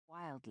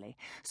wildly,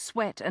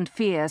 sweat and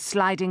fear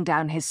sliding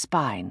down his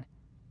spine.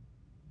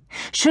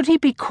 Should he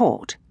be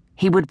caught,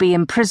 he would be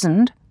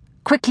imprisoned,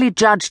 quickly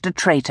judged a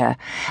traitor,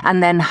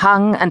 and then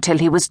hung until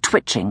he was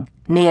twitching,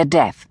 near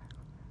death.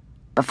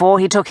 Before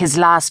he took his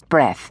last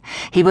breath,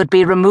 he would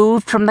be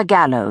removed from the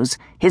gallows,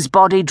 his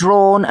body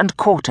drawn and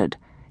quartered,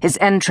 his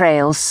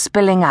entrails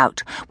spilling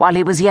out while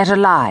he was yet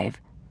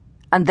alive,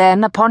 and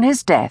then, upon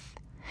his death,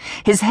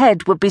 his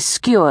head would be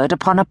skewered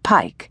upon a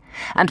pike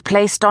and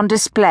placed on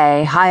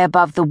display high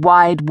above the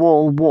wide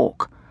wall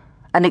walk,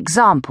 an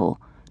example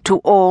to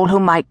all who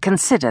might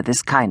consider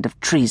this kind of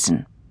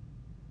treason.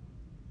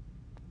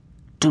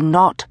 Do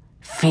not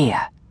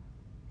fear.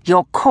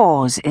 Your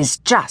cause is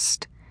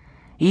just.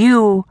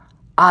 You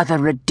are the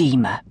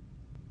Redeemer.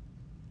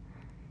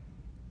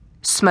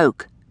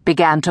 Smoke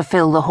began to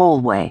fill the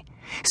hallway,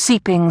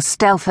 seeping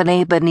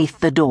stealthily beneath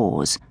the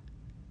doors.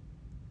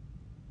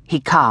 He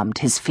calmed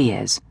his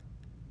fears.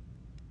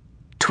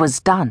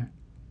 'Twas done.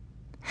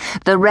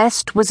 The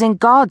rest was in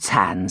God's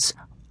hands,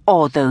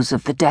 or those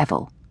of the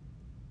devil.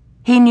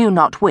 He knew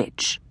not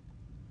which,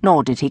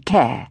 nor did he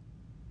care.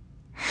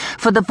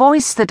 For the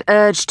voice that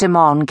urged him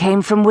on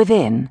came from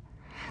within,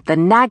 the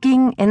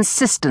nagging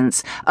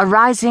insistence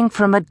arising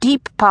from a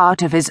deep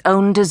part of his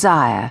own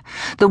desire,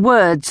 the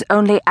words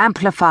only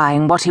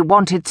amplifying what he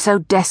wanted so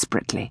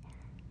desperately.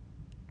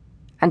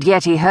 And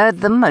yet he heard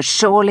them as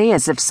surely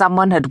as if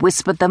someone had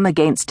whispered them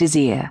against his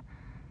ear.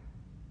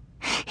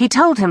 He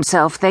told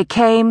himself they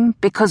came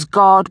because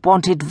God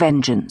wanted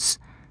vengeance.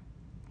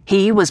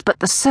 He was but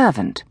the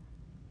servant.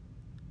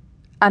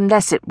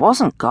 Unless it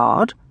wasn't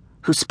God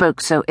who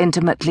spoke so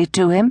intimately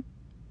to him.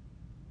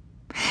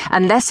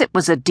 Unless it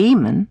was a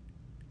demon,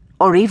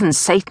 or even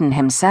Satan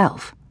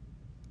himself.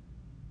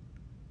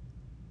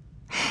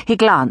 He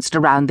glanced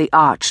around the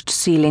arched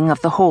ceiling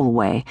of the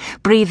hallway,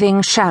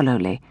 breathing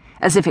shallowly,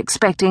 as if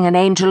expecting an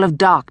angel of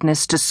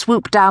darkness to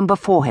swoop down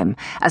before him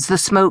as the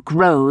smoke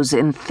rose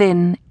in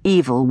thin,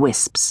 evil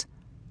wisps.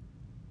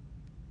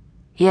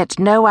 Yet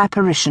no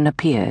apparition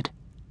appeared.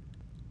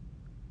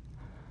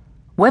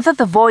 Whether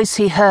the voice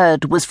he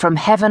heard was from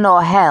heaven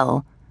or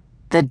hell,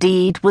 the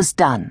deed was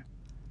done.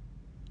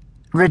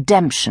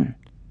 Redemption,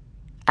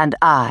 and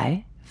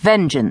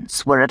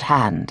vengeance, were at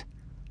hand.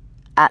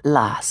 At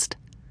last.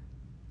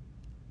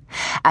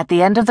 At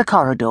the end of the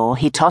corridor,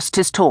 he tossed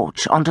his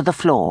torch onto the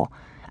floor,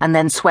 and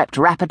then swept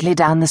rapidly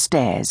down the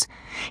stairs,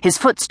 his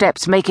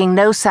footsteps making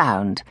no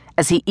sound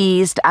as he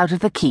eased out of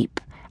the keep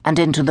and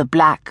into the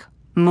black,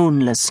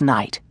 moonless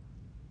night.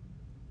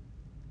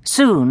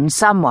 Soon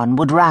someone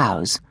would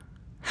rouse.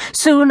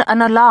 Soon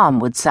an alarm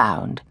would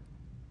sound.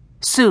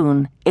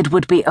 Soon it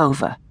would be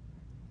over.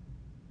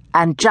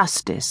 And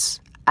justice,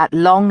 at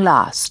long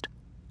last,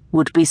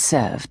 would be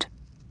served.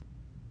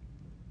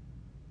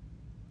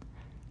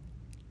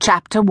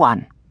 Chapter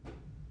 1.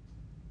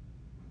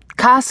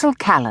 Castle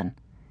Callan,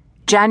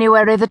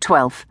 January the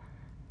 12th,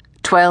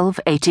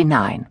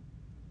 1289.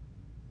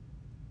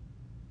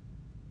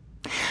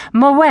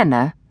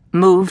 Morwenna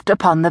moved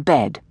upon the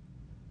bed.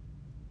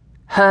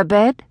 Her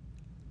bed,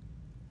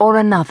 or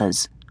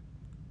another's?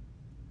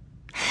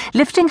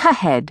 Lifting her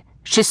head,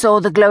 she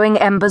saw the glowing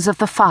embers of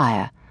the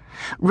fire,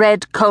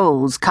 red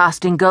coals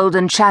casting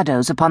golden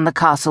shadows upon the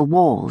castle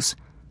walls.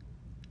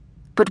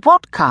 But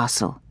what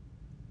castle?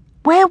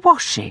 Where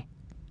was she?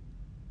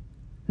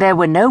 There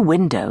were no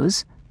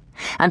windows,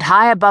 and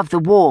high above the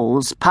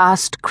walls,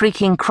 past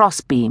creaking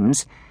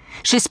crossbeams,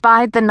 she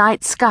spied the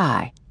night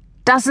sky,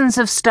 dozens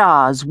of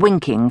stars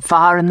winking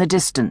far in the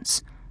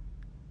distance.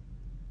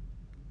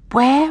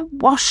 Where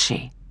was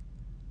she?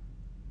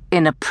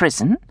 In a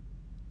prison?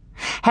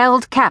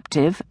 Held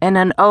captive in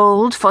an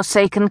old,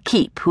 forsaken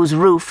keep whose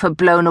roof had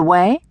blown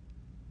away?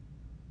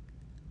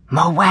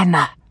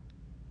 Morwenna!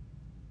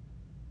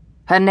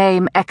 Her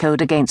name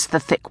echoed against the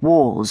thick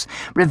walls,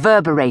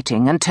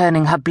 reverberating and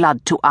turning her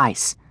blood to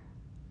ice.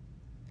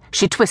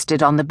 She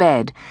twisted on the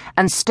bed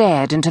and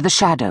stared into the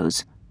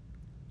shadows.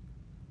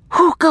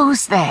 "Who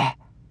goes there?"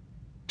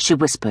 she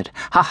whispered,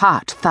 her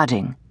heart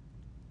thudding.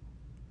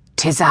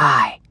 "'Tis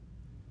I."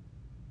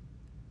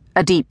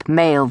 A deep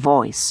male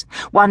voice,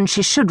 one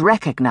she should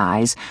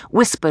recognize,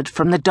 whispered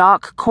from the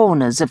dark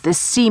corners of this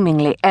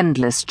seemingly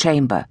endless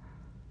chamber.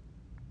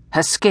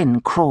 Her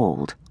skin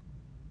crawled.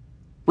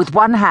 With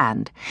one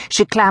hand,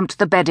 she clamped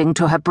the bedding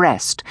to her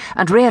breast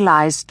and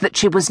realized that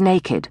she was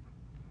naked.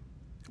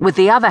 With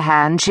the other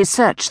hand, she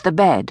searched the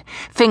bed,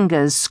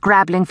 fingers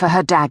scrabbling for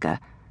her dagger,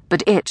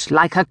 but it,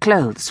 like her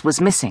clothes, was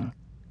missing.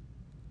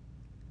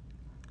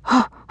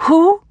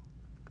 "Who?"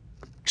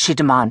 she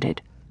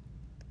demanded.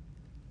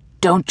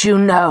 "Don't you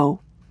know?"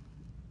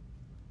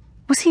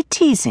 Was he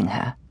teasing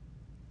her?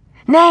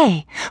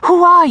 "Nay,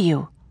 who are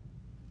you?"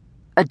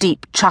 A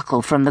deep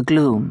chuckle from the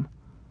gloom.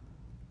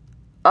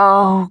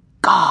 "Oh,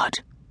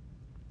 God."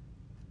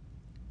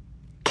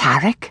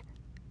 "Carrick?"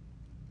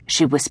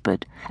 she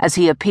whispered, as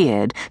he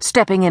appeared,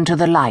 stepping into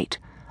the light,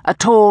 a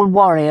tall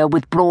warrior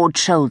with broad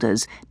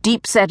shoulders,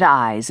 deep-set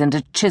eyes, and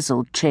a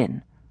chiseled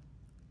chin.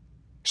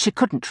 She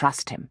couldn't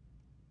trust him.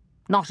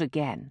 Not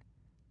again.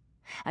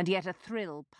 And yet a thrill